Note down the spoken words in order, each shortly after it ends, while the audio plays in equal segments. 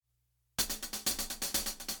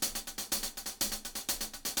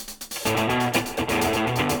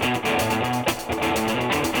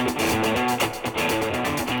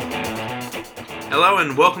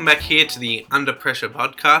and welcome back here to the Under Pressure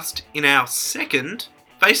podcast in our second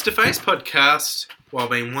face-to-face podcast while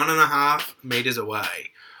being 1.5 meters away.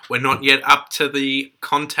 We're not yet up to the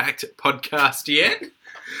contact podcast yet.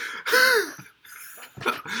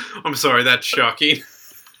 I'm sorry, that's shocking.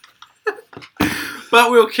 But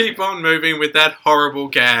we'll keep on moving with that horrible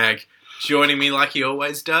gag. Joining me like he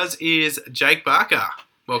always does is Jake Barker.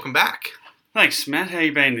 Welcome back. Thanks, Matt. How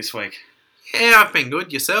you been this week? Yeah, I've been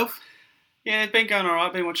good. Yourself? Yeah, it's been going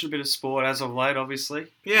alright. Been watching a bit of sport as of late, obviously.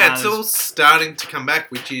 Yeah, it's all starting to come back,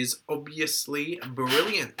 which is obviously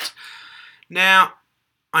brilliant. Now,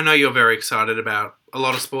 I know you're very excited about a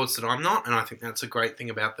lot of sports that I'm not, and I think that's a great thing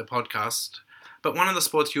about the podcast. But one of the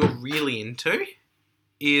sports you're really into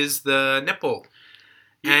is the netball.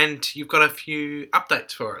 And you've got a few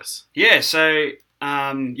updates for us. Yeah, so,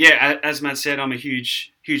 as Matt said, I'm a huge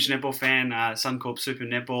netball fan. Suncorp Super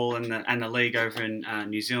Netball and the league over in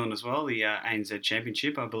New Zealand as well, the ANZ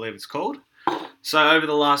Championship, I believe it's called. So over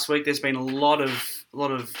the last week, there's been a lot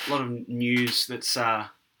of news that's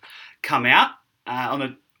come out. On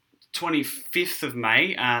the 25th of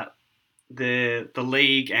May, the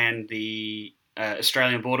league and the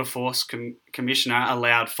Australian Border Force Commissioner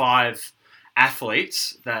allowed 5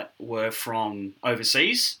 athletes that were from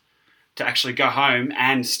overseas to actually go home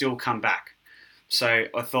and still come back. So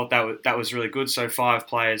I thought that was really good. So 5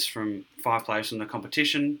 players from the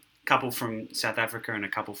competition, a couple from South Africa and a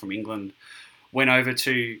couple from England, went over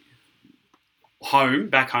to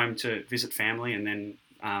back home to visit family, and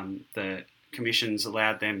then the commissions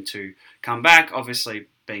allowed them to come back, obviously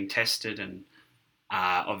being tested and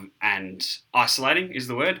isolating is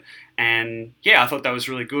the word. And yeah, I thought that was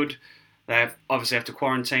really good. They obviously have to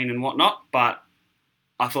quarantine and whatnot, but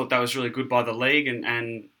I thought that was really good by the league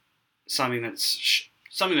and something that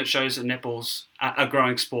shows that netball's a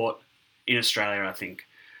growing sport in Australia, I think.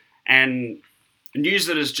 And news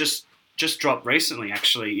that has just dropped recently,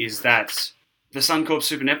 actually, is that the Suncorp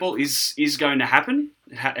Super Netball is going to happen.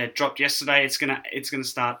 It dropped yesterday. It's gonna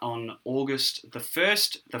start on August the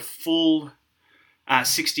 1st. The full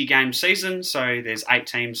 60-game season. So there's 8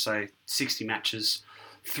 teams, so 60 matches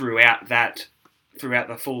throughout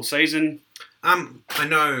the full season. I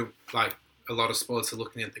know, like, a lot of sports are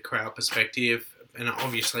looking at the crowd perspective, and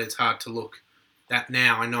obviously it's hard to look that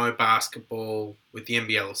now. I know basketball with the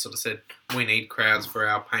NBL sort of said we need crowds for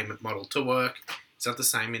our payment model to work. Is that the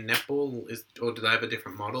same in netball, or do they have a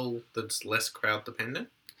different model that's less crowd dependent?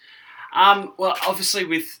 Well, obviously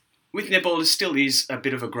with netball, it still is a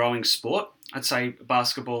bit of a growing sport. I'd say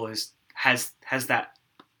basketball has that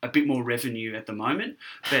a bit more revenue at the moment,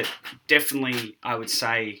 but definitely I would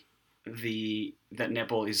say that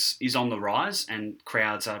netball is on the rise and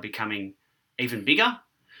crowds are becoming even bigger.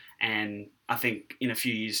 And I think in a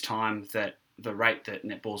few years' time that the rate that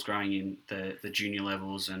netball's growing in the junior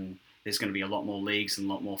levels, and there's going to be a lot more leagues and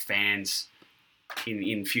a lot more fans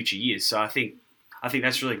in future years. So I think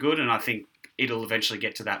that's really good, and I think it'll eventually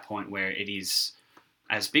get to that point where it is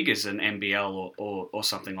as big as an NBL or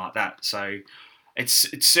something like that. So it's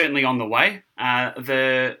certainly on the way.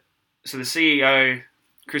 The CEO,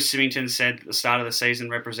 Chris Symington, said at the start of the season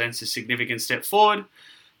represents a significant step forward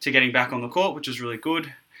to getting back on the court, which is really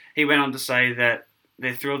good. He went on to say that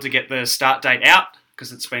they're thrilled to get the start date out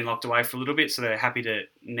because it's been locked away for a little bit, so they're happy to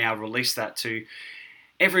now release that to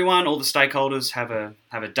everyone. All the stakeholders have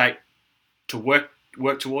a date to work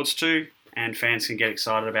towards too, and fans can get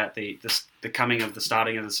excited about the coming of the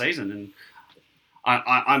starting of the season. And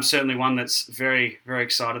I'm certainly one that's very, very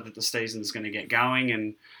excited that the season is going to get going.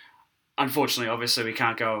 And unfortunately, obviously, we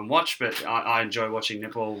can't go and watch, but I enjoy watching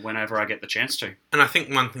netball whenever I get the chance to. And I think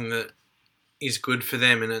one thing that is good for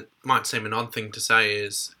them, and it might seem an odd thing to say,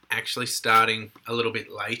 is actually starting a little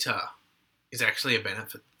bit later is actually a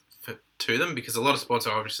benefit to them, because a lot of sports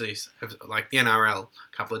are obviously, like the NRL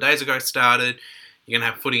a couple of days ago started. You're going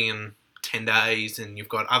to have footy in 10 days, and you've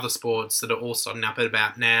got other sports that are all starting up at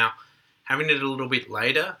about now. Having it a little bit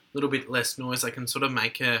later, a little bit less noise, they can sort of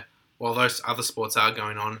make while those other sports are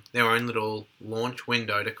going on, their own little launch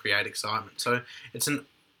window to create excitement. So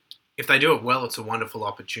if they do it well, it's a wonderful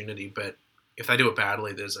opportunity, but if they do it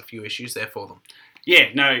badly, there's a few issues there for them. Yeah,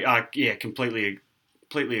 no, completely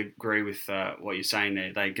agree with what you're saying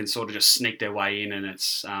there. They can sort of just sneak their way in, and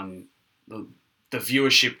it's the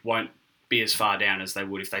viewership won't be as far down as they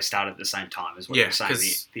would if they started at the same time as what you're saying,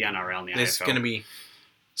 the NRL and the AFL. There's going to be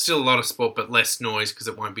still a lot of sport, but less noise, because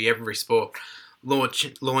it won't be every sport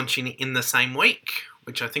launching in the same week,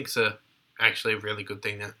 which I think is actually a really good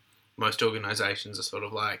thing that most organisations are sort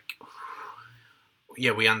of like,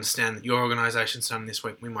 yeah, we understand that your organisation's done this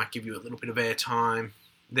week. We might give you a little bit of airtime.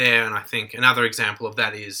 there, and I think another example of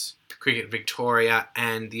that is Cricket Victoria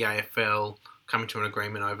and the AFL coming to an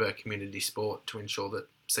agreement over community sport to ensure that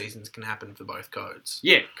seasons can happen for both codes.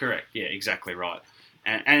 Yeah, correct. Yeah, exactly right.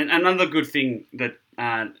 And another good thing that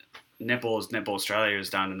Netball Australia has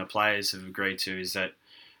done and the players have agreed to is that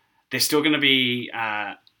they're still going to be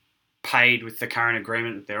paid with the current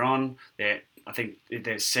agreement that they're on. I think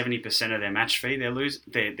there's 70% of their match fee they're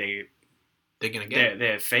going to get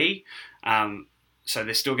their fee. So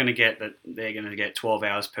they're still going to get that. They're going to get 12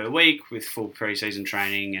 hours per week with full pre-season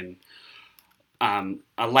training and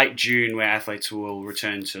a late June where athletes will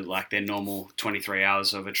return to like their normal 23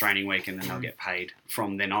 hours of a training week, and then they'll get paid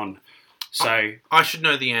from then on. So I should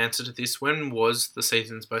know the answer to this. When was the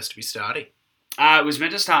season supposed to be starting? It was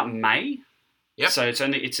meant to start May. Yep. So it's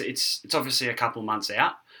obviously a couple of months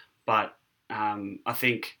out, but I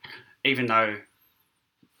think even though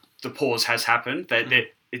the pause has happened,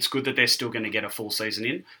 it's good that they're still going to get a full season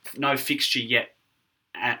in. No fixture yet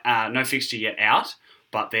out,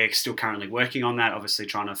 but they're still currently working on that. Obviously,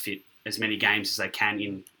 trying to fit as many games as they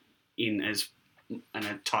can in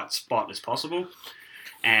a tight spot as possible,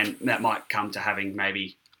 and that might come to having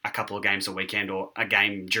maybe a couple of games a weekend or a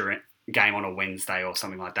game on a Wednesday or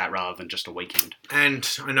something like that, rather than just a weekend. And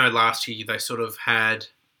I know last year they sort of had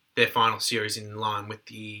their final series in line with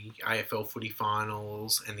the AFL footy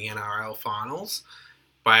finals and the NRL finals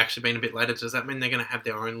by actually being a bit later. Does that mean they're going to have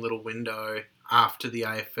their own little window after the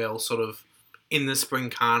AFL sort of in the spring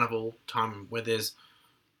carnival time where there's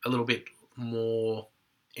a little bit more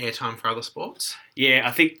airtime for other sports? Yeah,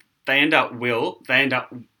 I think will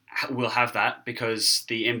have that because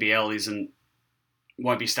the NBL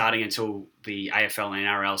won't be starting until the AFL and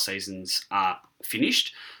NRL seasons are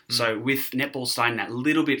finished. So with netball starting that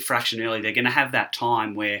little bit fraction early, they're going to have that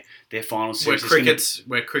time where their final series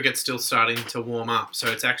where cricket's still starting to warm up.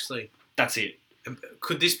 So it's actually that's it.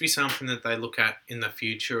 Could this be something that they look at in the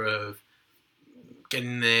future of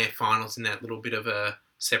getting their finals in that little bit of a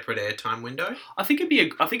separate airtime window? I think it'd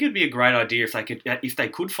be a great idea if they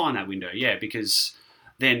could find that window. Yeah, because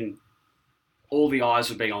then all the eyes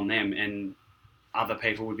would be on them and other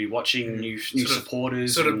people would be watching new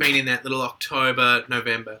supporters. Sort of being in that little October,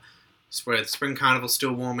 November, where the spring carnival's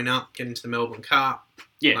still warming up, getting to the Melbourne Cup.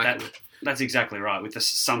 Yeah, that's exactly right. With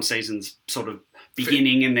some seasons sort of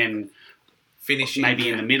beginning and then finishing, maybe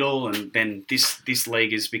in the middle, and then this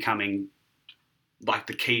league is becoming like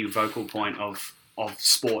the key vocal point of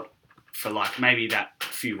sport for like maybe that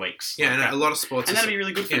few weeks. Yeah, and a lot of sports, and that'd be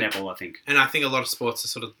really good for netball, I think. And I think a lot of sports are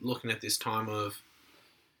sort of looking at this time of,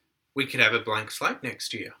 we could have a blank slate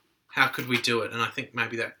next year. How could we do it? And I think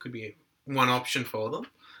maybe that could be one option for them.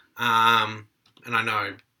 And I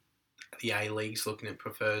know the A-League's looking at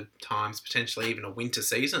preferred times, potentially even a winter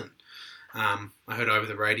season. I heard over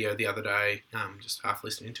the radio the other day, just half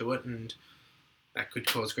listening to it, and that could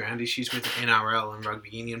cause ground issues with NRL and rugby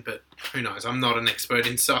union, but who knows? I'm not an expert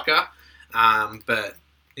in soccer. But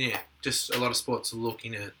yeah, just a lot of sports are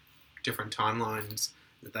looking at different timelines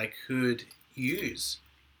that they could use.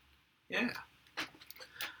 Yeah.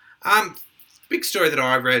 Big story that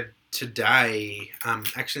I read today,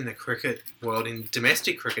 actually in the cricket world, in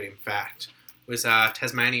domestic cricket in fact, was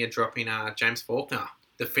Tasmania dropping James Faulkner,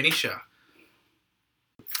 the finisher.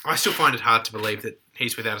 I still find it hard to believe that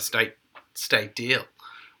he's without a state deal.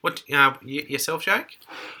 What yourself, Jake?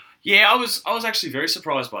 Yeah, I was actually very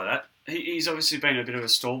surprised by that. He's obviously been a bit of a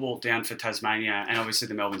stalwart down for Tasmania and obviously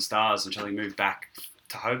the Melbourne Stars until he moved back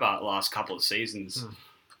to Hobart the last couple of seasons.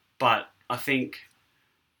 But I think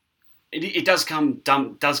it does come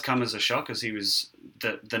as a shock, as he was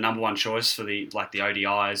the number one choice for the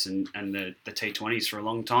ODIs and the T20s for a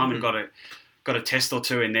long time, and got a test or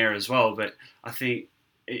two in there as well. But I think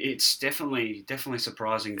it's definitely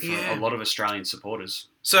surprising for a lot of Australian supporters.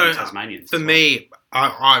 So Tasmanians. For me,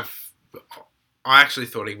 I actually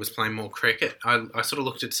thought he was playing more cricket. I sort of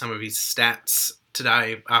looked at some of his stats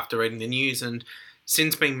today after reading the news, and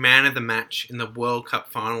since being man of the match in the World Cup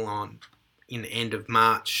final in the end of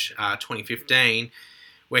March 2015,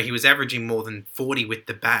 where he was averaging more than 40 with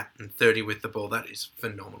the bat and 30 with the ball, that is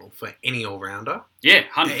phenomenal for any all-rounder. Yeah,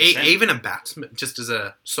 100%. Even a batsman, just as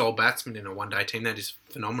a sole batsman in a one-day team, that is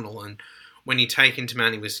phenomenal. And when you take into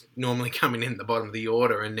man, he was normally coming in at the bottom of the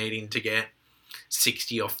order and needing to get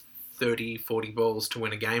 60 or 30, 40 balls to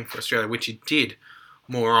win a game for Australia, which he did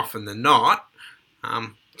more often than not.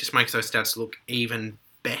 Just makes those stats look even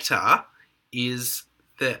better, is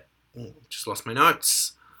that... just lost my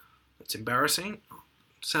notes. That's embarrassing.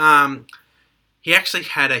 So, he actually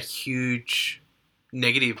had a huge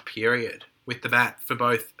negative period with the bat for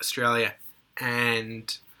both Australia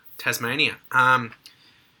and Tasmania,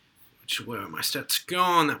 where are my stats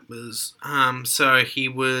gone? That was so he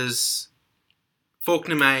was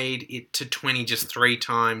Faulkner made it to 20 just 3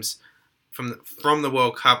 times from the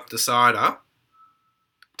World Cup decider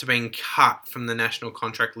to being cut from the national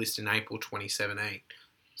contract list in April 2017.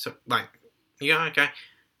 So, okay,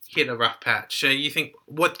 hit a rough patch. So you think,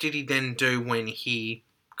 what did he then do when he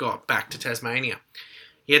got back to Tasmania?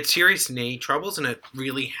 He had serious knee troubles, and it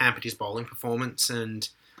really hampered his bowling performance, and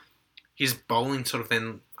his bowling sort of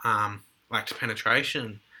then lacked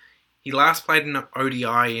penetration. He last played an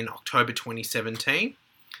ODI in October 2017,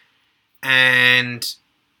 and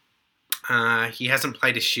he hasn't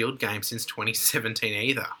played a Shield game since 2017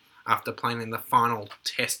 either, after playing in the final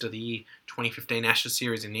test of the 2015 Ashes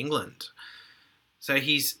series in England. So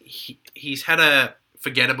he's had a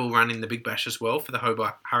forgettable run in the Big Bash as well for the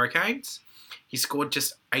Hobart Hurricanes. He scored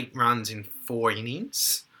just 8 runs in 4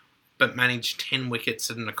 innings, but managed 10 wickets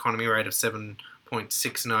at an economy rate of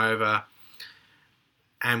 7.6 and over,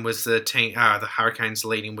 and was the Hurricanes'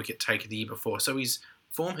 leading wicket taker the year before. So his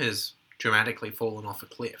form has dramatically fallen off a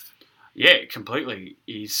cliff. Yeah, completely.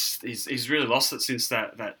 He's really lost it since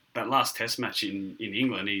that last Test match in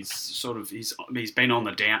England. He's been on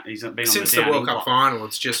the down. He's been since on the World Cup final.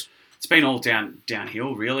 It's been all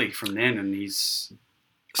downhill really from then, and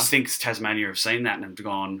I think Tasmania have seen that and have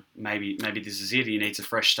gone, maybe this is it. He needs a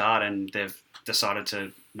fresh start, and they've decided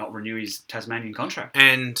to not renew his Tasmanian contract.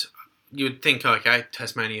 And you'd think, okay,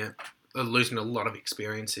 Tasmania are losing a lot of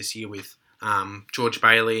experience this year with George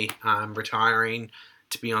Bailey retiring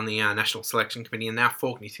to be on the National Selection Committee, and now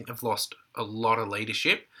Faulkner, you think they've lost a lot of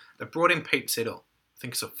leadership. They've brought in Pete Siddle. I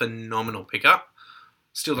think it's a phenomenal pickup.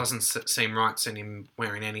 Still doesn't seem right seeing him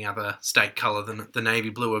wearing any other state colour than the navy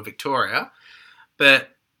blue of Victoria, but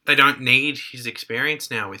they don't need his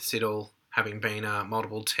experience now with Siddle having been a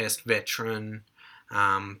multiple test veteran,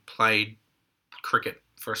 played cricket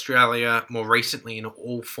for Australia more recently in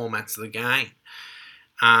all formats of the game.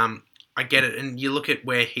 I get it, and you look at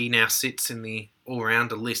where he now sits in the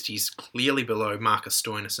all-rounder list, he's clearly below Marcus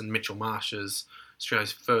Stoinis and Mitchell Marsh as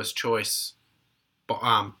Australia's first choice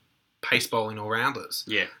pace bowling all-rounders.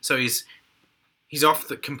 Yeah. So he's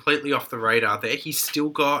completely off the radar there. He's still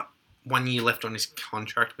got 1 year left on his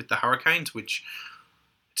contract with the Hurricanes, which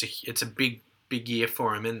it's a big year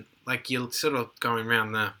for him, and you're sort of going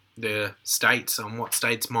around the states on what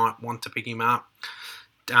states might want to pick him up.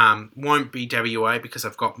 Won't be WA because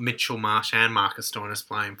I've got Mitchell Marsh and Marcus Stoinis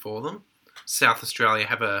playing for them. South Australia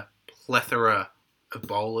have a plethora of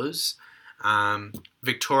bowlers.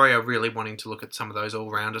 Victoria really wanting to look at some of those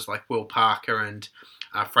all-rounders like Will Parker and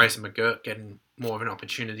Fraser McGurk getting more of an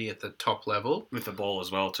opportunity at the top level. With the ball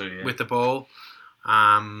as well too, yeah. With the ball.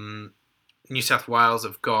 New South Wales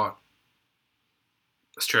have got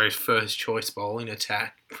Australia's first choice bowling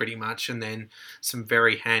attack pretty much, and then some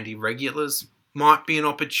very handy regulars. Might be an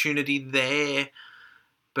opportunity there,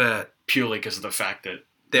 but purely because of the fact that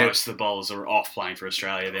most of the bowlers are off playing for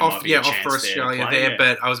Australia. There off might be a chance for Australia there. Yeah.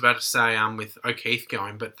 But I was about to say with O'Keefe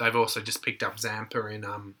going, but they've also just picked up Zampa in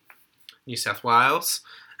New South Wales.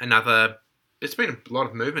 There's been a lot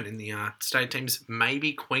of movement in the state teams.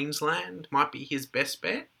 Maybe Queensland might be his best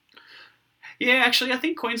bet. Yeah, actually, I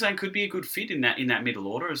think Queensland could be a good fit in that middle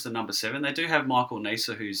order as the number 7. They do have Michael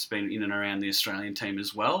Neser, who's been in and around the Australian team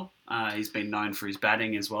as well. He's been known for his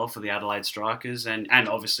batting as well for the Adelaide Strikers, and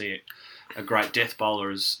obviously a great death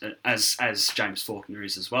bowler as James Faulkner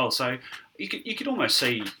is as well. So you could almost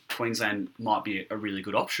see Queensland might be a really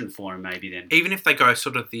good option for him maybe then. Even if they go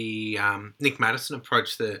sort of the Nick Maddison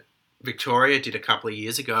approach that Victoria did a couple of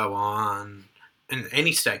years ago and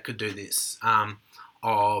any state could do this,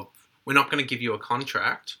 of we're not going to give you a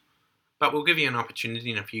contract, but we'll give you an opportunity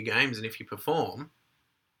in a few games, and if you perform,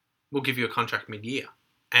 we'll give you a contract mid-year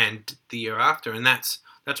and the year after, and that's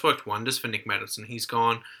worked wonders for Nick Maddison. He's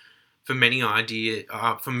gone for many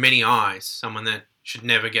eyes, someone that should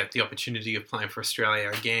never get the opportunity of playing for Australia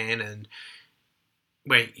again, and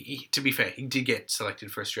to be fair, he did get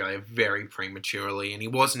selected for Australia very prematurely, and he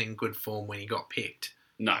wasn't in good form when he got picked.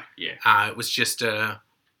 No, yeah. It was just a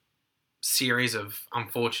series of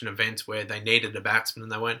unfortunate events where they needed a batsman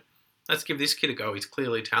and they went, let's give this kid a go. He's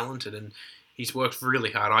clearly talented and he's worked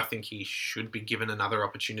really hard. I think he should be given another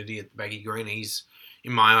opportunity at the Baggy Green. He's,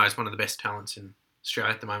 in my eyes, one of the best talents in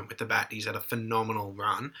Australia at the moment with the bat. He's had a phenomenal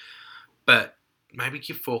run. But maybe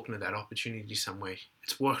give Faulkner that opportunity somewhere.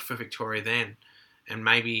 It's worked for Victoria then. And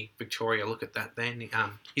maybe Victoria look at that then.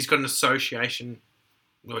 He's got an association,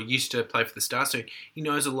 used to play for the Stars, so he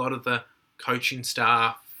knows a lot of the coaching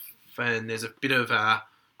staff, and there's a bit of a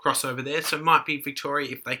crossover there. So it might be Victoria,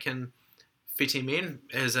 if they can fit him in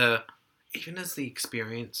even as the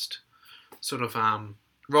experienced sort of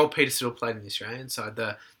role Peter still played in the Australian side,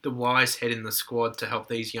 the wise head in the squad to help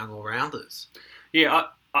these young all-rounders. Yeah,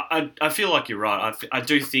 I feel like you're right. I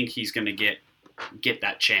do think he's going to get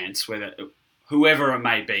that chance, whoever it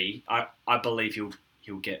may be. I believe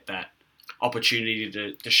he'll get that opportunity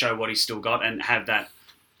to show what he's still got and have that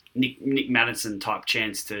Nick Madison type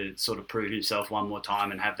chance to sort of prove himself one more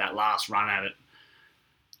time and have that last run at it.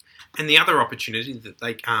 And the other opportunity that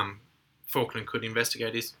they Falkland could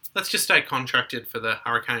investigate is, let's just stay contracted for the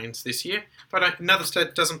Hurricanes this year. If another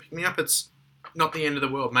state doesn't pick me up, it's not the end of the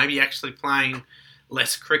world. Maybe actually playing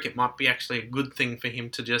less cricket might be actually a good thing for him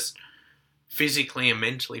to just physically and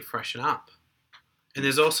mentally freshen up. And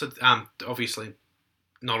there's also, obviously,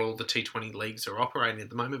 not all the T20 leagues are operating at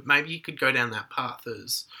the moment. Maybe you could go down that path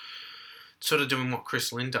as sort of doing what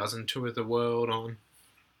Chris Lynn does and tour the world on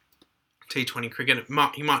T20 cricket.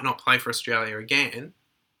 He might not play for Australia again.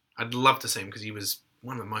 I'd love to see him because he was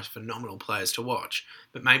one of the most phenomenal players to watch.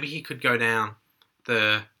 But maybe he could go down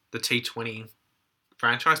the T20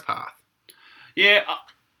 franchise path. Yeah,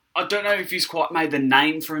 I don't know if he's quite made the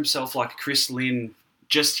name for himself like Chris Lynn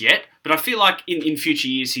just yet, but I feel like in future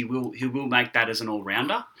years he will make that as an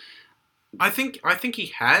all-rounder. I think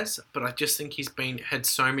he has, but I just think he's had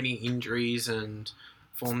so many injuries and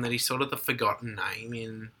form that he's sort of the forgotten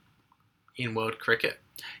name in world cricket.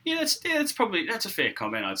 Yeah, that's a fair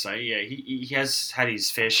comment, I'd say. Yeah, he has had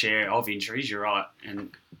his fair share of injuries. You're right,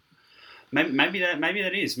 and maybe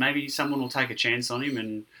that is. Maybe someone will take a chance on him,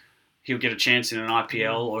 and he'll get a chance in an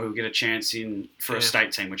IPL, or he'll get a chance for a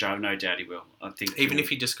state team, which I have no doubt he will. I think even if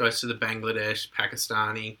he just goes to the Bangladesh,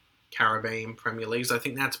 Pakistani, Caribbean Premier Leagues, I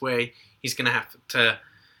think that's where he's going to have to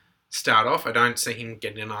start off. I don't see him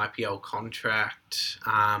getting an IPL contract.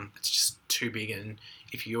 It's just too big, and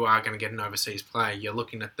if you are going to get an overseas player, you're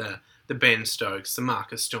looking at the Ben Stokes, the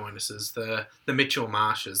Marcus Stoinis's, the Mitchell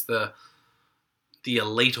Marshes, the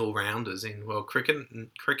elite all-rounders in world cricket,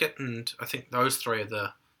 and I think those three are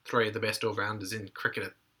the best all-rounders in cricket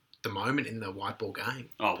at the moment in the white ball game.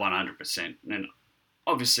 Oh, 100%. And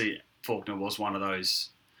obviously Faulkner was one of those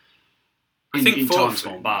in times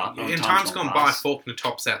gone by. In times gone by, Faulkner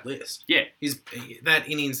tops that list. Yeah. That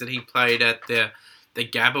innings that he played at the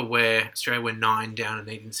Gabba where Australia were 9 down and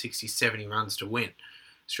needing 60, 70 runs to win.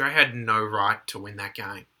 Australia had no right to win that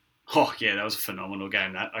game. Oh yeah, that was a phenomenal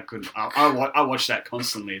game. That I watch that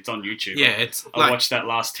constantly. It's on YouTube. Yeah, I watched that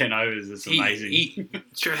last 10 overs. It's amazing.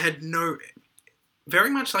 Australia had very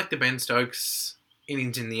much like the Ben Stokes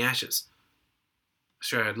innings in the Ashes.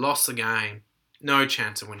 Australia had lost the game, no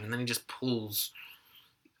chance of winning, and then he just pulls,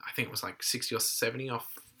 I think it was like 60 or 70 off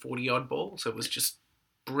 40 odd balls. So it was just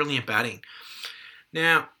brilliant batting.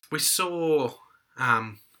 Now, we saw,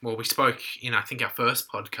 we spoke in, I think, our first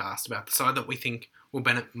podcast about the side that we think will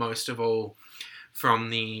benefit most of all from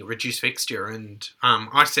the reduced fixture. And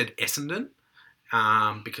I said Essendon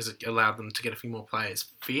because it allowed them to get a few more players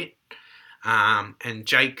fit. And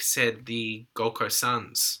Jake said the Gold Coast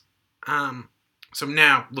Suns. So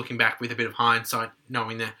now, looking back with a bit of hindsight,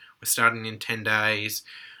 knowing that we're starting in 10 days,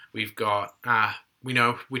 we've got, we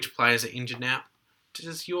know which players are injured now.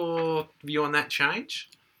 Does your view on that change?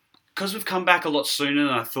 Because we've come back a lot sooner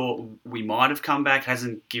than I thought we might have come back,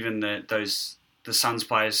 hasn't given the Suns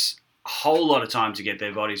players a whole lot of time to get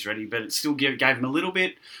their bodies ready, but it still gave them a little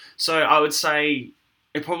bit. So I would say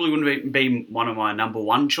it probably wouldn't be one of my number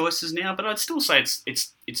one choices now, but I'd still say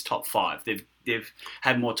it's top 5. They've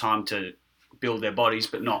had more time to build their bodies,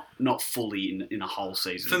 but not fully in a whole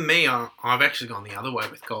season. For me, I've actually gone the other way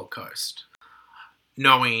with Gold Coast.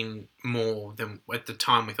 Knowing more than at the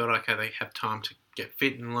time, we thought, okay, they have time to get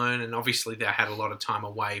fit and learn, and obviously they had a lot of time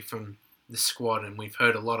away from the squad, and we've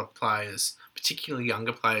heard a lot of players, particularly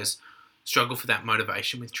younger players, struggle for that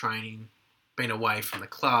motivation with training, being away from the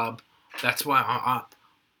club. That's why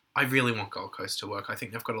I really want Gold Coast to work. I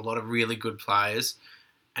think they've got a lot of really good players,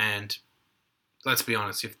 and let's be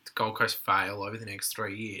honest, if Gold Coast fail over the next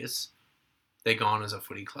 3 years, they're gone as a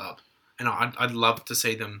footy club. And I'd love to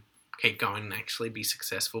see them keep going and actually be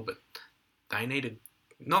successful, but they need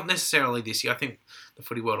not necessarily this year. I think the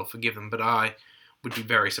footy world will forgive them, but I would be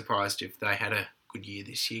very surprised if they had a good year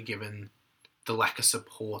this year, given the lack of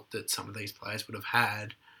support that some of these players would have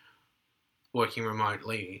had working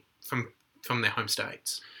remotely from their home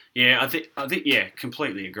states. Yeah, I think yeah,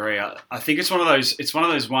 completely agree. I think it's one of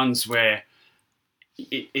those ones where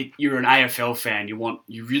you're an AFL fan.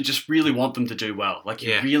 You just really want them to do well. Like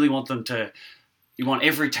you really want them to. You want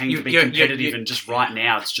every team to be competitive, and just right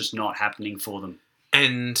now, it's just not happening for them.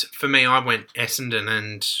 And for me, I went Essendon,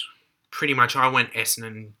 and pretty much I went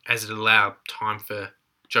Essendon as it allowed time for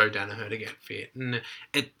Joe Danaher to get fit. And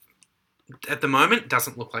at the moment, it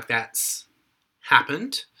doesn't look like that's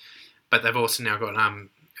happened, but they've also now got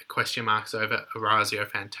question marks over Orazio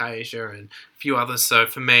Fantasia and a few others. So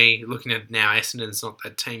for me, looking at now, Essendon's not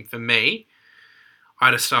that team for me.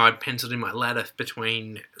 I decided penciled in my ladder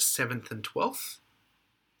between 7th and 12th.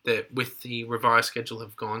 That with the revised schedule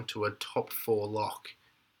have gone to a top 4 lock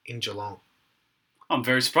in Geelong. I'm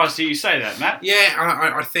very surprised to hear you say that, Matt. Yeah,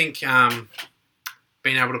 I think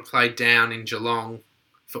being able to play down in Geelong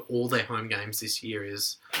for all their home games this year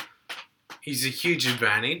is a huge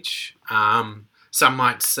advantage. Some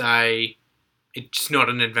might say it's not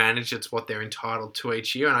an advantage, it's what they're entitled to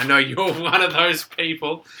each year. And I know you're one of those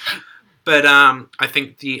people. But I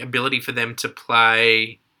think the ability for them to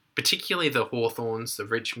play, particularly the Hawthorns, the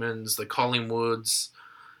Richmonds, the Collingwoods,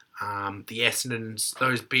 the Essendons,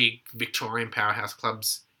 those big Victorian powerhouse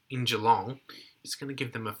clubs in Geelong, is going to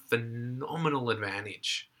give them a phenomenal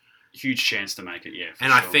advantage. Huge chance to make it, yeah.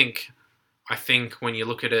 And sure. I think when you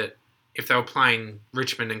look at it, if they were playing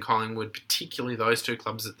Richmond and Collingwood, particularly those two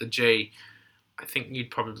clubs at the G, I think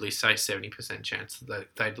you'd probably say 70% chance that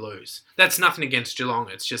they'd lose. That's nothing against Geelong.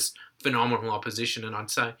 It's just phenomenal opposition. And I'd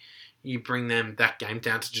say you bring that game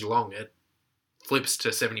down to Geelong, it flips to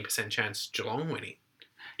 70% chance Geelong winning.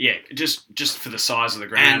 Yeah, just for the size of the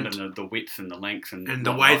ground and the width and the length. And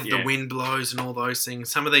the way that the wind blows and all those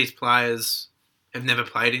things. Some of these players have never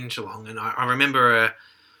played in Geelong. And I remember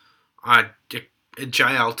a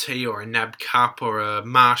JLT or a NAB Cup or a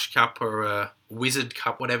Marsh Cup or a Wizard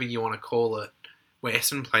Cup, whatever you want to call it, where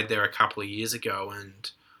Essendon played there a couple of years ago,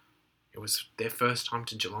 and it was their first time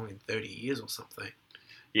to Geelong in 30 years or something.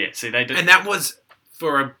 Yeah, see, they did. And that was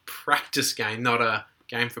for a practice game, not a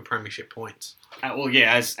game for premiership points. Well,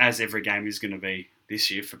 yeah, as every game is going to be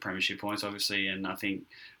this year for premiership points, obviously, and I think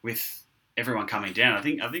with everyone coming down, I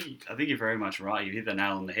think you're very much right. You hit the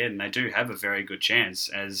nail on the head, and they do have a very good chance.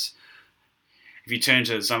 As if you turn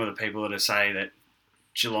to some of the people that say that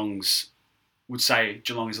Geelong is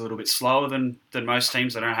a little bit slower than most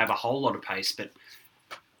teams. They don't have a whole lot of pace, but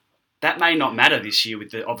that may not matter this year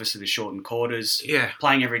with obviously the shortened quarters. Yeah,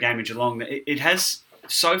 playing every game in Geelong, it has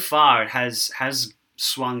so far. It has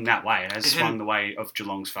swung that way. It has swung the way of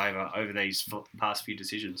Geelong's favour over these past few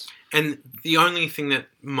decisions. And the only thing that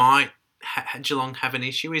might Geelong have an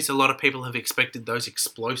issue is a lot of people have expected those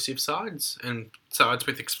explosive sides and sides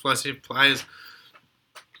with explosive players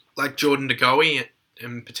like Jordan De Goey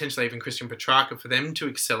and potentially even Christian Petrarca for them to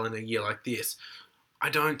excel in a year like this. I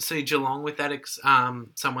don't see Geelong with that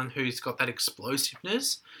someone who's got that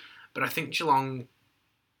explosiveness, but I think Geelong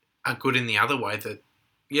are good in the other way that,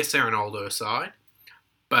 yes, they're an older side,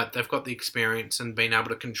 but they've got the experience and been able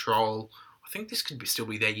to control. I think this could still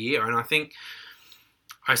be their year, and I think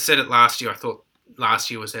I said it last year. I thought last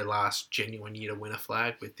year was their last genuine year to win a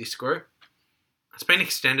flag with this group. It's been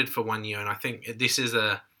extended for 1 year, and I think this is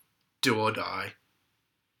a do or die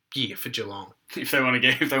year for Geelong. If they want to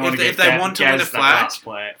get win a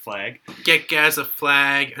flag, get Gaz a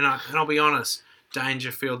flag, and I'll be honest,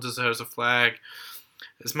 Dangerfield deserves a flag.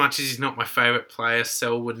 As much as he's not my favourite player,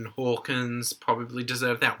 Selwood and Hawkins probably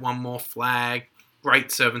deserve that one more flag.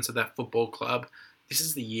 Great servants of that football club. This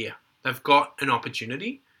is the year. They've got an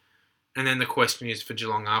opportunity. And then the question is for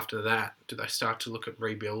Geelong after that, do they start to look at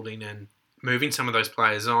rebuilding and moving some of those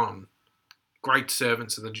players on? Great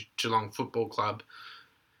servants of the Geelong Football Club,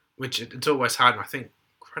 which it's always hard. And I think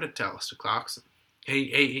credit to Alistair Clarkson.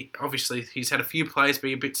 He obviously, he's had a few players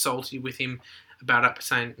be a bit salty with him about up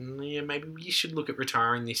saying, yeah, maybe you should look at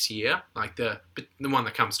retiring this year. Like the one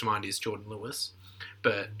that comes to mind is Jordan Lewis.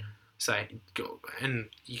 But and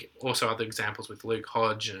also other examples with Luke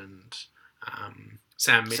Hodge and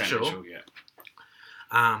Sam Mitchell.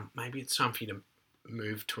 Maybe it's time for you to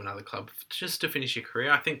move to another club just to finish your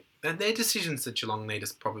career. I think they're decisions that Geelong need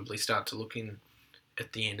to probably start to look in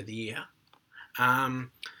at the end of the year.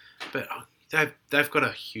 But they've got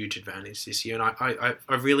a huge advantage this year, and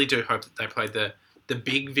I really do hope that they play the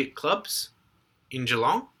big Vic clubs in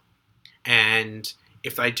Geelong, and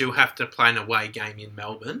if they do have to play an away game in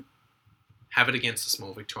Melbourne, have it against the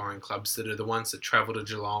small Victorian clubs that are the ones that travel to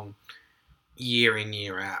Geelong year in,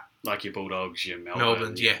 year out. Like your Bulldogs, your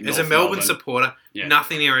Melbourne, yeah. As a Melbourne supporter,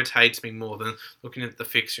 nothing irritates me more than looking at the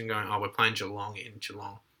fixture and going, we're playing Geelong in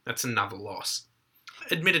Geelong. That's another loss.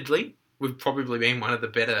 Admittedly, we've probably been one of the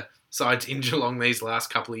better sides in Geelong these last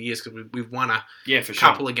couple of years because we've won a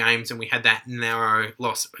couple of games and we had that narrow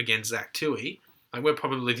loss against Zach Toohey. Like, we're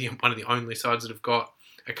probably one of the only sides that have got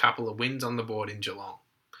a couple of wins on the board in Geelong.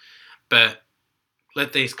 But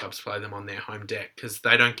let these clubs play them on their home deck because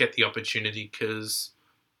they don't get the opportunity because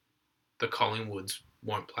the Collingwoods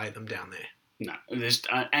won't play them down there. No,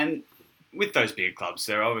 and with those bigger clubs,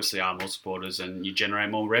 there obviously are more supporters, and you generate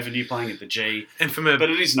more revenue playing at the G. And but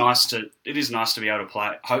it is nice to be able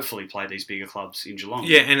to hopefully play these bigger clubs in Geelong.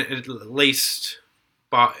 Yeah, and at least,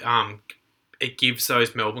 but it gives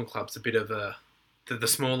those Melbourne clubs a bit of the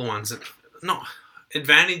smaller ones. Not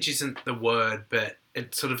advantage isn't the word, but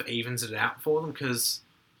it sort of evens it out for them, because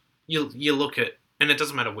you look at, and it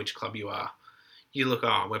doesn't matter which club you are, you look,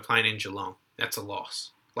 we're playing in Geelong, that's a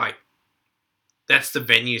loss. Like, that's the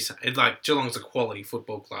venue. Like, Geelong's a quality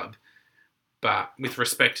football club, but with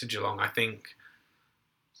respect to Geelong, I think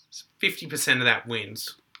 50% of that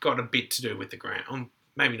win's got a bit to do with the ground.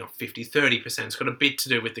 Maybe not 50, 30%. It's got a bit to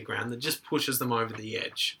do with the ground that just pushes them over the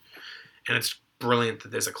edge. And it's brilliant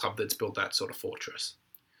that there's a club that's built that sort of fortress.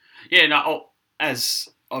 Yeah, no, as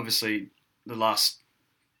obviously the last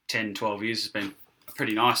 10, 12 years has been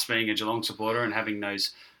pretty nice being a Geelong supporter and having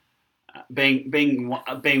those, being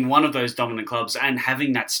one of those dominant clubs and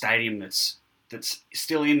having that stadium that's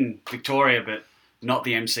still in Victoria but not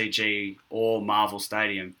the MCG or Marvel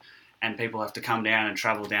Stadium, and people have to come down and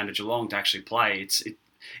travel down to Geelong to actually play.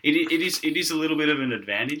 It is a little bit of an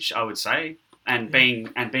advantage, I would say, and being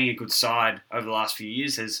a good side over the last few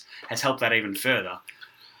years has helped that even further.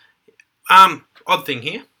 Odd thing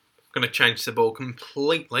here. I'm going to change the ball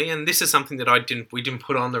completely, and this is something that we didn't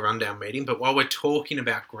put on the rundown meeting. But while we're talking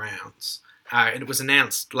about grounds, it was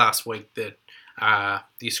announced last week that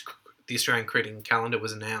the Australian cricketing calendar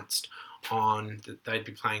was announced on that they'd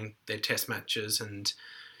be playing their test matches, and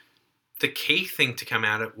the key thing to come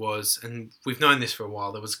out of it was, and we've known this for a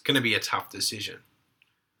while, there was going to be a tough decision.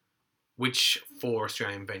 Which 4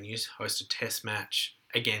 Australian venues host a test match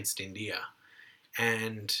against India?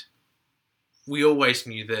 And we always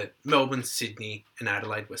knew that Melbourne, Sydney and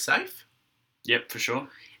Adelaide were safe. Yep, for sure.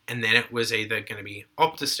 And then it was either going to be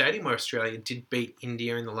Optus Stadium, where Australia did beat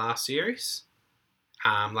India in the last series.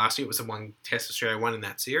 Last year it was the one test Australia won in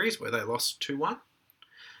that series, where they lost 2-1.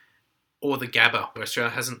 Or the Gabba, where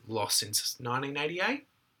Australia hasn't lost since 1988.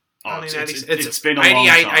 It's been a long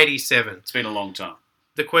time. 87. It's been a long time.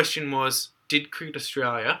 The question was, did Cricket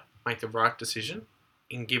Australia make the right decision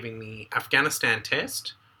in giving the Afghanistan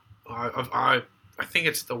test? I think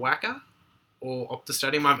it's the WACA or Optus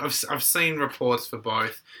Stadium. I've seen reports for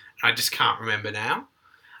both. I just can't remember now.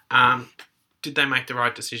 Did they make the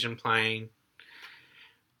right decision playing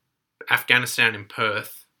Afghanistan in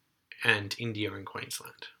Perth and India in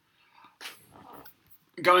Queensland?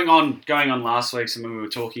 Going on last week, when we were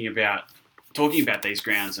talking about these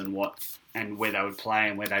grounds and where they would play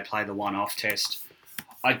and where they play the one-off test,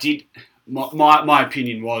 my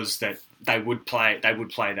opinion was that they would play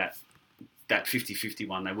that 50-50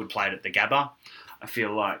 one. They would play it at the Gabba. I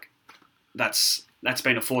feel like that's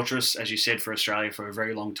been a fortress, as you said, for Australia for a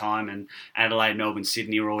very long time, and Adelaide, Melbourne,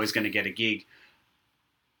 Sydney are always going to get a gig.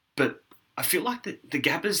 But I feel like the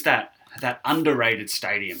Gabba's that underrated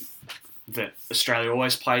stadium that Australia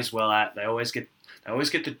always plays well at. They always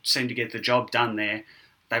seem to get the job done there.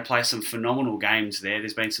 They play some phenomenal games there.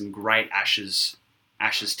 There's been some great Ashes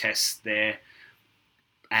tests there,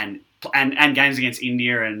 and games against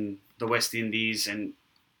India and the West Indies and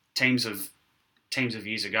teams of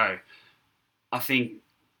years ago. I think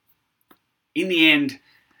in the end,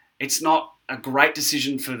 it's not a great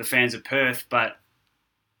decision for the fans of Perth, but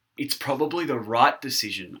it's probably the right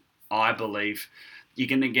decision. I believe you're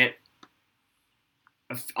going to get.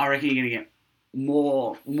 I reckon you're going to get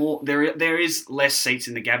more. There is less seats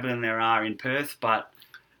in the Gabba than there are in Perth,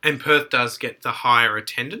 and Perth does get the higher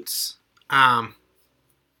attendance.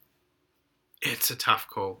 It's a tough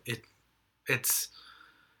call. It's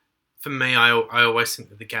for me. I always think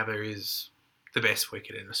that the Gabba is the best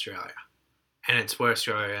wicket in Australia, and it's where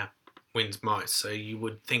Australia wins most. So you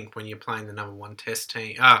would think when you're playing the number one test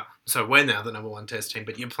team. So we're now the number one test team,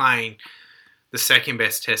 but you're playing the second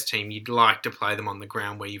best test team, you'd like to play them on the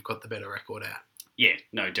ground where you've got the better record at. Yeah,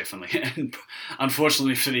 no, definitely. And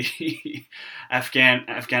unfortunately for the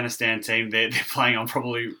Afghanistan team, they're playing on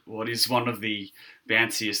probably what is one of the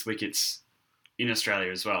bounciest wickets in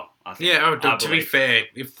Australia as well, I think. Yeah, to be fair,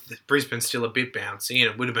 if Brisbane's still a bit bouncy, and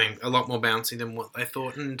it would have been a lot more bouncy than what they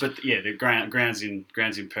thought. But yeah, the grounds in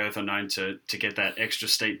Perth are known to get that extra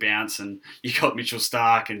steep bounce, and you got Mitchell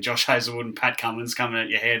Starc and Josh Hazlewood and Pat Cummins coming at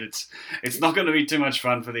your head. It's not going to be too much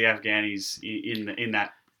fun for the Afghanis in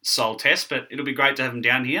that Seoul test, but it'll be great to have them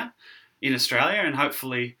down here in Australia, and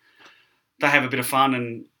hopefully they have a bit of fun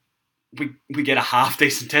and we get a half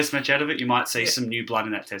decent test match out of it. You might see some new blood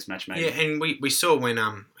in that test match, maybe. Yeah, and we saw when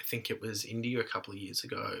I think it was India a couple of years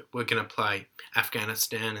ago, we're going to play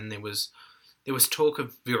Afghanistan, and there was talk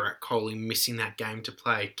of Virat Kohli missing that game to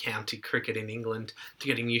play county cricket in England to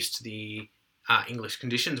get him used to the English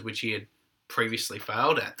conditions, which he had previously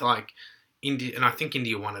failed at. Like India, and I think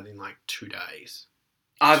India won it in like 2 days.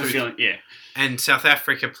 I have a feeling, yeah. And South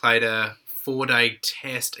Africa played a 4-day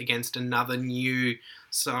test against another new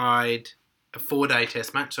side, a 4-day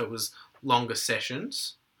test match, so it was longer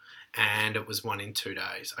sessions, and it was won in 2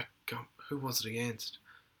 days. Who was it against?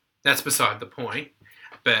 That's beside the point.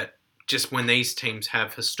 But just when these teams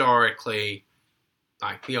have historically,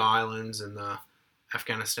 like the Islands and the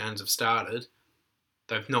Afghanistans have started,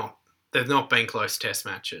 they've not been close test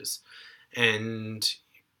matches. And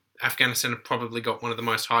Afghanistan have probably got one of the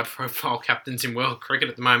most high-profile captains in world cricket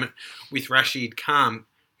at the moment with Rashid Khan,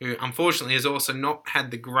 who unfortunately has also not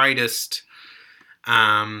had the greatest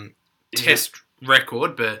test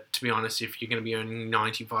record. But to be honest, if you're going to be earning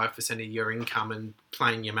 95% of your income and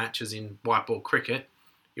playing your matches in white ball cricket,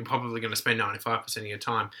 you're probably going to spend 95% of your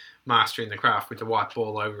time mastering the craft with a white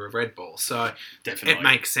ball over a red ball. So Definitely. It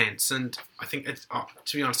makes sense. And I think,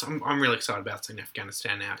 to be honest, I'm really excited about seeing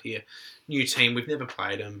Afghanistan out here. New team, we've never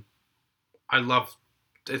played them. I love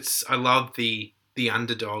the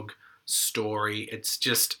underdog story. It's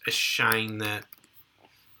just a shame that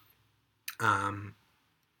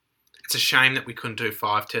we couldn't do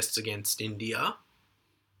 5 tests against India,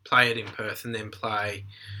 play it in Perth, and then play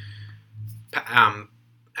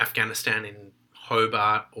Afghanistan in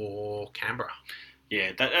Hobart or Canberra.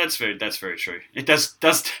 Yeah, that's very true. It does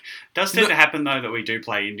tend to happen though that we do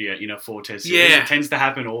play India in a 4-test series. Yeah. It tends to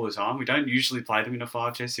happen all the time. We don't usually play them in a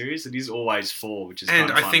 5-test series. It is always 4, which is kind of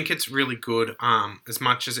And I funny. think it's really good. As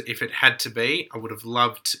much as if it had to be, I would have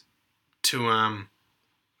loved to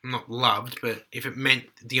not loved, but if it meant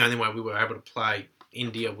the only way we were able to play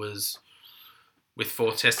India was with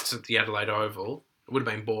 4 tests at the Adelaide Oval, it would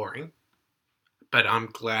have been boring. But I'm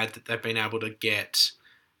glad that they've been able to get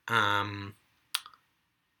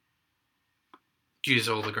use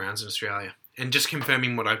all the grounds in Australia. And just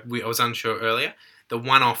confirming what I was unsure earlier, the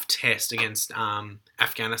one-off test against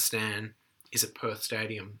Afghanistan is at Perth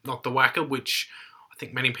Stadium, not the WACA, which I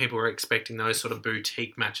think many people are expecting those sort of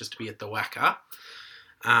boutique matches to be at the WACA.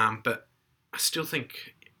 But I still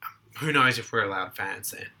think, who knows if we're allowed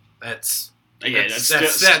fans there. That's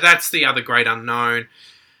the other great unknown.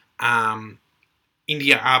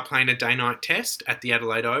 India are playing a day-night test at the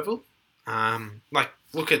Adelaide Oval. I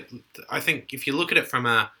think if you look at it from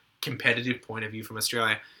a competitive point of view from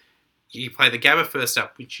Australia, you play the Gabba first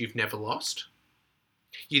up, which you've never lost.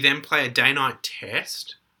 You then play a day-night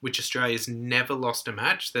test, which Australia's never lost a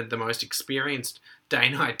match. They're the most experienced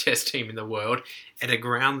day-night test team in the world at a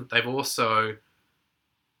ground that they've also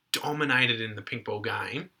dominated in the pink ball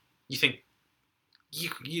game. You think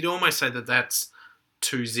you'd almost say that that's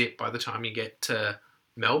 2-0 by the time you get to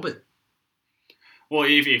Melbourne. Well,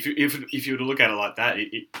 if you were to look at it like that,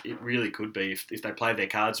 it really could be if they play their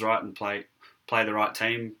cards right and play the right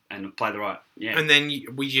team and play the right And then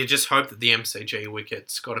you just hope that the MCG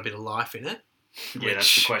wicket's got a bit of life in it. Yeah,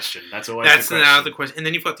 that's the question. That's always the question. Another question. And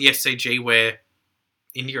then you've got the SCG where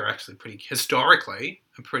India are actually historically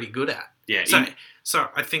pretty good at. Yeah. So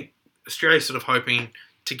I think Australia's sort of hoping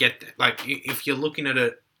to get that. Like, if you're looking at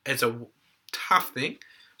it as a tough thing,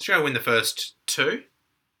 Australia win the first 2.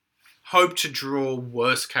 Hope to draw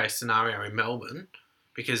worst case scenario in Melbourne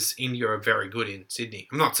because India are very good in Sydney.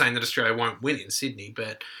 I'm not saying that Australia won't win in Sydney,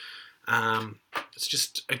 but from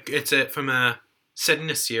a setting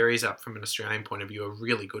a series up from an Australian point of view, a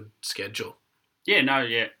really good schedule. Yeah,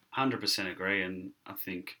 100% agree, and I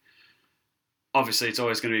think obviously it's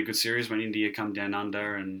always going to be a good series when India come down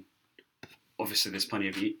under, and obviously there's plenty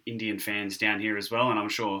of Indian fans down here as well, and I'm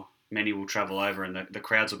sure many will travel over, and the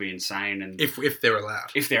crowds will be insane. And if they're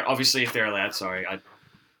allowed, if they're allowed. Sorry,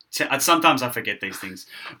 sometimes I forget these things,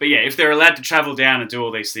 but yeah, if they're allowed to travel down and do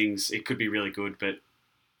all these things, it could be really good. But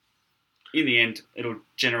in the end, it'll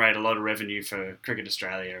generate a lot of revenue for Cricket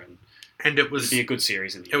Australia, and it'll be a good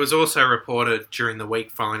series in the end. It was also reported during the week,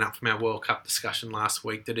 following up from our World Cup discussion last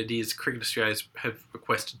week, that Cricket Australia have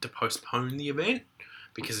requested to postpone the event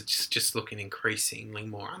because it's just looking increasingly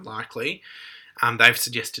more unlikely. They've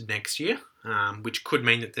suggested next year, which could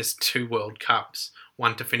mean that there's 2 World Cups,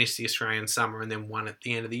 one to finish the Australian summer and then one at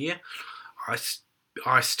the end of the year.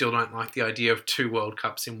 I still don't like the idea of 2 World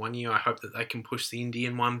Cups in 1 year. I hope that they can push the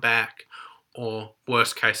Indian one back, or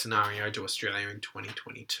worst case scenario, do Australia in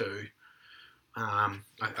 2022.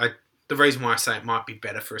 The reason why I say it might be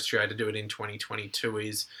better for Australia to do it in 2022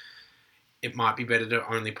 is it might be better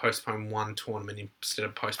to only postpone 1 tournament instead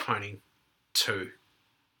of postponing 2.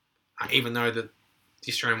 Even though the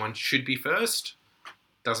Australian one should be first,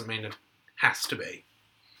 doesn't mean it has to be.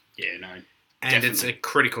 Yeah, no. And definitely. It's a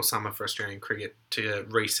critical summer for Australian cricket to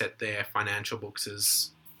reset their financial books, as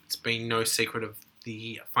it's been no secret of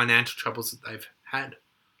the financial troubles that they've had.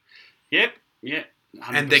 Yep. Yeah.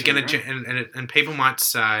 And they're going 100% to, right. and people might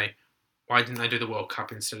say, why didn't they do the World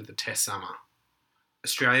Cup instead of the Test summer?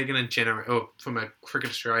 Australia going to generate, or from a Cricket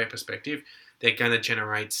Australia perspective, they're going to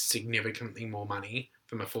generate significantly more money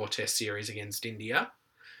from a 4-test series against India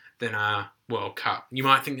than a World Cup. You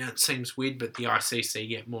might think that seems weird, but the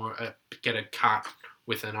ICC get a cut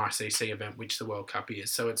with an ICC event, which the World Cup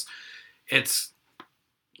is. So it's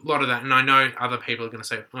a lot of that. And I know other people are going to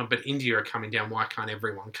say, oh, but India are coming down. Why can't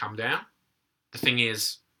everyone come down? The thing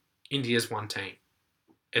is, India's one team.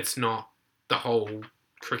 It's not the whole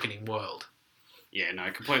cricketing world. Yeah,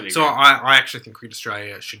 no, completely. So I actually think Cricket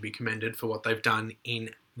Australia should be commended for what they've done in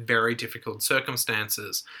very difficult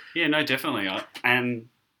circumstances. Yeah, no, definitely. And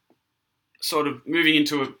sort of moving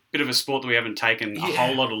into a bit of a sport that we haven't taken a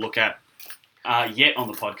whole lot of look at yet on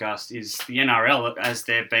the podcast is the NRL, as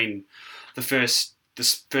they've been the first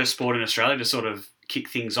sport in Australia to sort of kick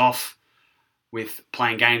things off with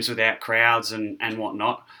playing games without crowds and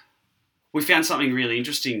whatnot. We found something really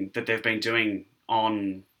interesting that they've been doing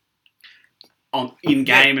on in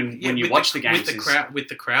game and when you watch the games with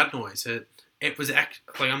the crowd noise. It was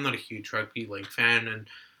I'm not a huge rugby league fan, and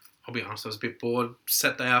I'll be honest, I was a bit bored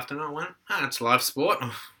Saturday afternoon. I went, it's live sport.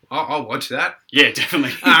 I'll watch that. Yeah,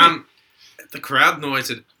 definitely. The crowd noise,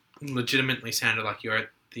 it legitimately sounded like you're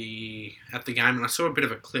at the game, and I saw a bit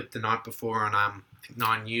of a clip the night before on I think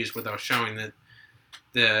 9 News where they were showing that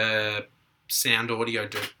the sound audio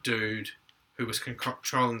dude who was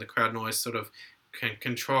controlling the crowd noise sort of can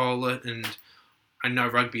control it. And I know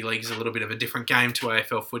rugby league is a little bit of a different game to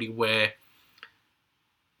AFL footy, where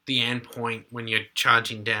the end point when you're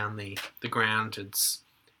charging down the ground, it's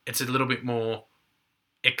a little bit more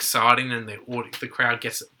exciting, and the crowd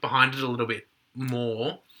gets behind it a little bit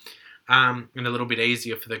more, and a little bit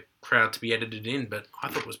easier for the crowd to be edited in. But I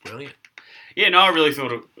thought it was brilliant. Yeah, no, I really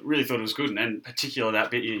thought it was good, and particularly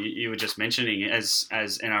that bit you were just mentioning, as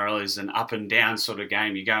NRL is an up and down sort of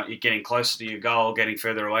game. You're getting closer to your goal, getting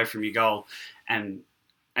further away from your goal, and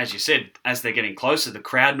as you said, as they're getting closer, the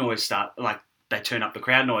crowd noise they turn up the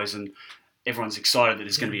crowd noise, and everyone's excited that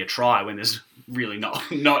there's going to be a try when there's really no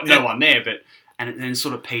one there. And it then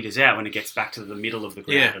sort of peters out when it gets back to the middle of the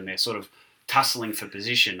ground, and they're sort of tussling for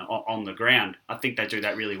position on the ground. I think they do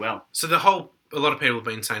that really well. So a lot of people have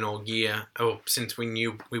been saying all year, or since we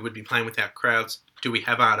knew we would be playing without crowds, do we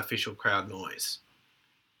have artificial crowd noise?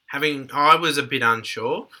 I was a bit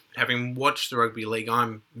unsure, but having watched the rugby league,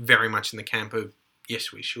 I'm very much in the camp of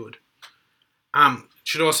yes, we should.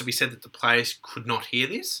 Should also be said that the players could not hear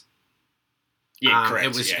this. Yeah,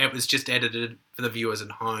 correct. It was just edited for the viewers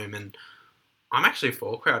at home, and I'm actually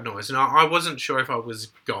for crowd noise. And I wasn't sure if I was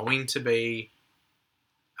going to be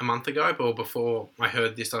a month ago, but before I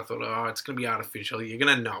heard this, I thought, it's going to be artificial. You're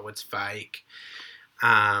going to know it's fake.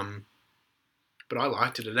 But I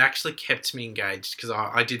liked it. It actually kept me engaged because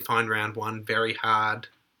I did find round one very hard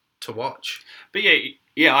to watch. But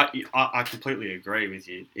I completely agree with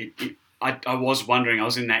you. I was wondering, I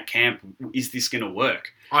was in that camp, is this going to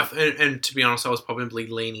work? And to be honest, I was probably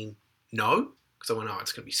leaning no, because I went,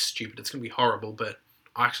 it's going to be stupid, it's going to be horrible, but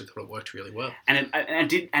I actually thought it worked really well. And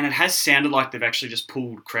it has sounded like they've actually just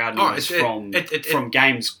pulled crowd noise from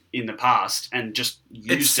games in the past and just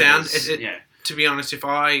used it. To be honest, if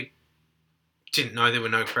I didn't know there were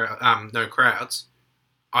no crowds,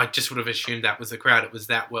 I just would have assumed that was the crowd. It was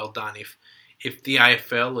that well done. If the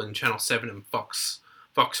AFL and Channel 7 and Fox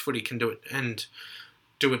Footy can do it and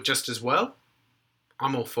do it just as well,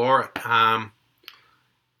 I'm all for it.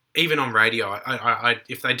 Even on radio,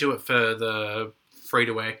 if they do it for the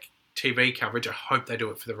free-to-air TV coverage, I hope they do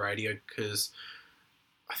it for the radio, because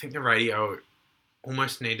I think the radio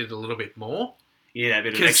almost needed a little bit more. Yeah, a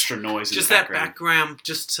bit of extra noise in just the background. That background,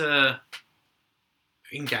 just to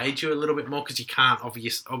engage you a little bit more, because you can't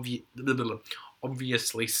obviously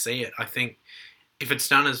see it. I think if it's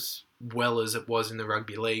done as well as it was in the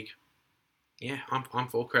rugby league, I'm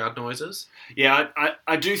for crowd noises. Yeah,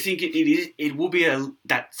 I do think it will be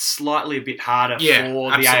that slightly a bit harder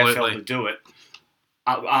for absolutely. the AFL to do it,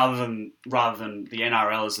 rather than the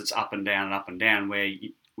NRL as it's up and down, where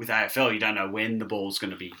with AFL you don't know when the ball's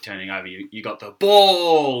going to be turning over. You got the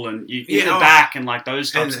ball and in the back and like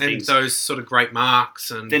those types of things. And those sort of great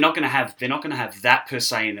marks, and they're not going to have that per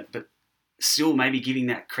se in it, but still maybe giving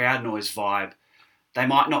that crowd noise vibe. They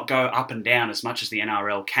might not go up and down as much as the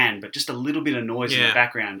NRL can, but just a little bit of noise in the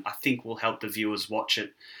background, I think, will help the viewers watch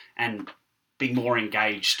it and be more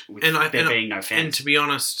engaged with there being no fans. And to be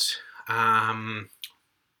honest, I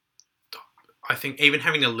think even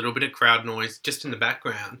having a little bit of crowd noise just in the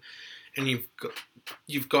background, and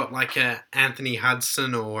you've got like a Anthony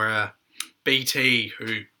Hudson or a BT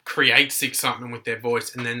who creates excitement with their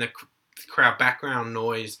voice, and then the crowd background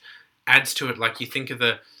noise adds to it. Like you think of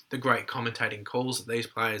the great commentating calls that these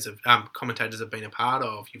commentators have been a part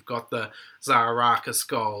of. You've got the Zaharakis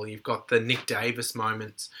goal, you've got the Nick Davis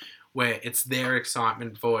moments where it's their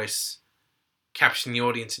excitement voice capturing the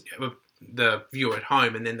audience, the viewer at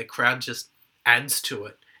home, and then the crowd just adds to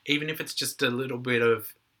it. Even if it's just a little bit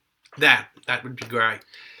of that would be great.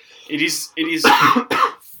 It is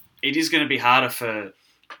going to be harder for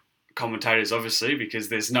commentators, obviously, because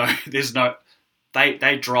there's no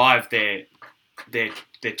they drive their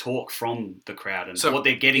talk from the crowd and what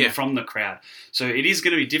they're getting from the crowd. So it is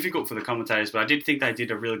going to be difficult for the commentators, but I did think they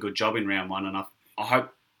did a really good job in round one, and I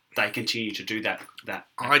hope they continue to do that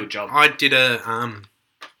good job. I did a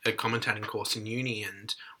commentating course in uni,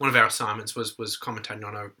 and one of our assignments was commentating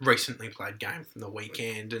on a recently played game from the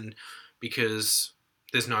weekend, and because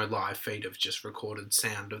there's no live feed of just recorded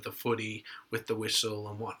sound of the footy with the whistle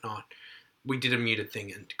and whatnot, we did a muted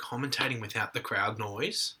thing, and commentating without the crowd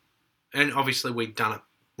noise, and obviously we'd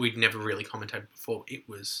never really commentated before, it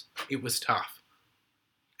was tough.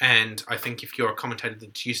 And I think if you're a commentator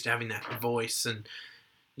that's used to having that voice, and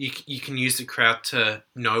you can use the crowd to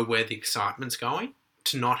know where the excitement's going,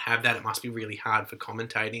 to not have that, it must be really hard for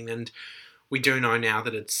commentating. And we do know now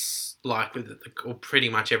that it's likely that or pretty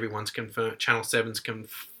much everyone's confirmed, Channel 7's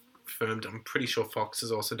confirmed, I'm pretty sure Fox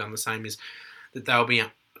has also done the same, is that they'll be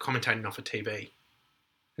commentating off a TV,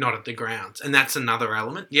 not at the grounds. And that's another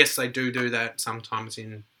element. Yes, they do that sometimes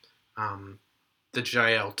in the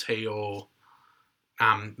JLT or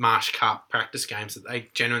Marsh Cup practice games that they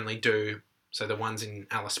generally do. So the ones in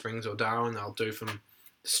Alice Springs or Darwin, they'll do from the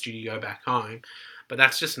studio back home. But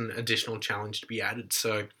that's just an additional challenge to be added.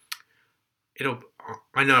 So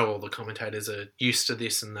I know all the commentators are used to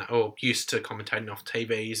this and that, or used to commentating off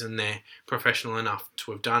TVs, and they're professional enough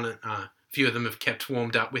to have done it. A few of them have kept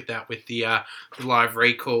warmed up with that, with the live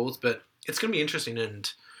recalls. But it's going to be interesting, and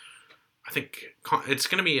I think it's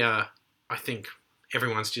going to be. I think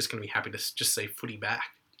everyone's just going to be happy to just see footy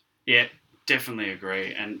back. Yeah, definitely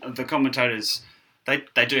agree. And the commentators,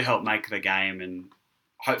 they do help make the game, and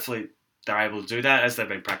hopefully they're able to do that as they've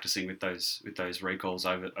been practicing with those recalls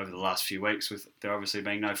over the last few weeks, with there obviously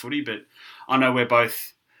being no footy. But I know we're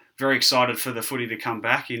both very excited for the footy to come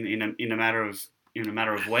back in a matter of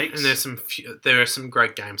weeks. And there are some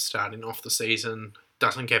great games starting off the season.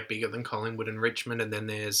 Doesn't get bigger than Collingwood and Richmond, and then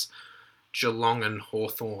there's Geelong and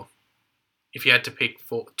Hawthorn. If you had to pick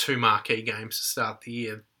two marquee games to start the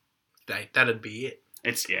year, that'd be it.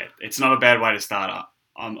 It's not a bad way to start up.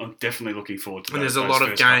 I'm definitely looking forward to those. And there's a lot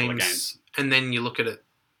of games, and then you look at it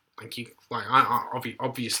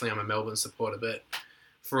obviously I'm a Melbourne supporter, but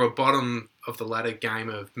for a bottom of the ladder game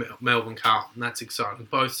of Melbourne Carlton, that's exciting.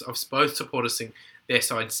 Both supporters think their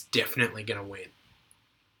side's definitely going to win.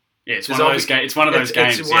 Yeah, it's one of those games. It's one of those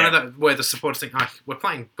games. It's one of the where the supporters think, we're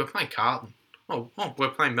playing Carlton. Oh, we're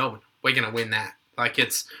playing Melbourne. We're going to win that.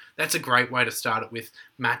 That's a great way to start it, with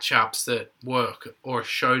matchups that work, or a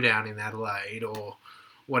showdown in Adelaide or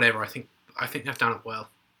whatever. I think they've done it well.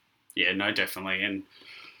 Yeah, no, definitely. And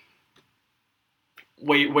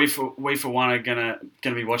we for one are gonna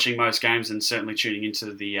be watching most games, and certainly tuning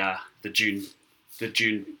into the June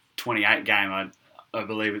 28 game. I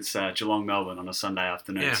believe it's Geelong Melbourne on a Sunday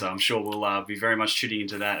afternoon. Yeah. So I'm sure we'll be very much tuning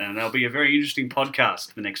into that, and it'll be a very interesting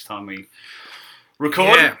podcast the next time we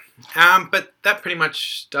record. Yeah. But that pretty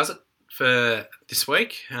much does it for this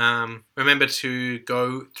week. Remember to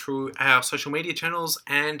go through our social media channels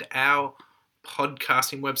and our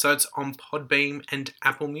podcasting websites on Podbeam and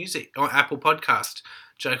Apple Music or Apple Podcast.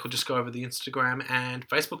 Jake will just go over the Instagram and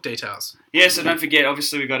Facebook details. Yeah, so don't forget,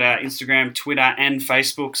 obviously we've got our Instagram, Twitter and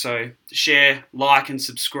Facebook, so share, like and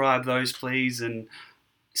subscribe those please, and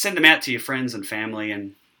send them out to your friends and family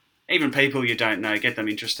and even people you don't know. Get them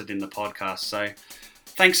interested in the podcast. So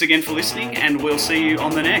thanks again for listening, and we'll see you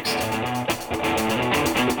on the next.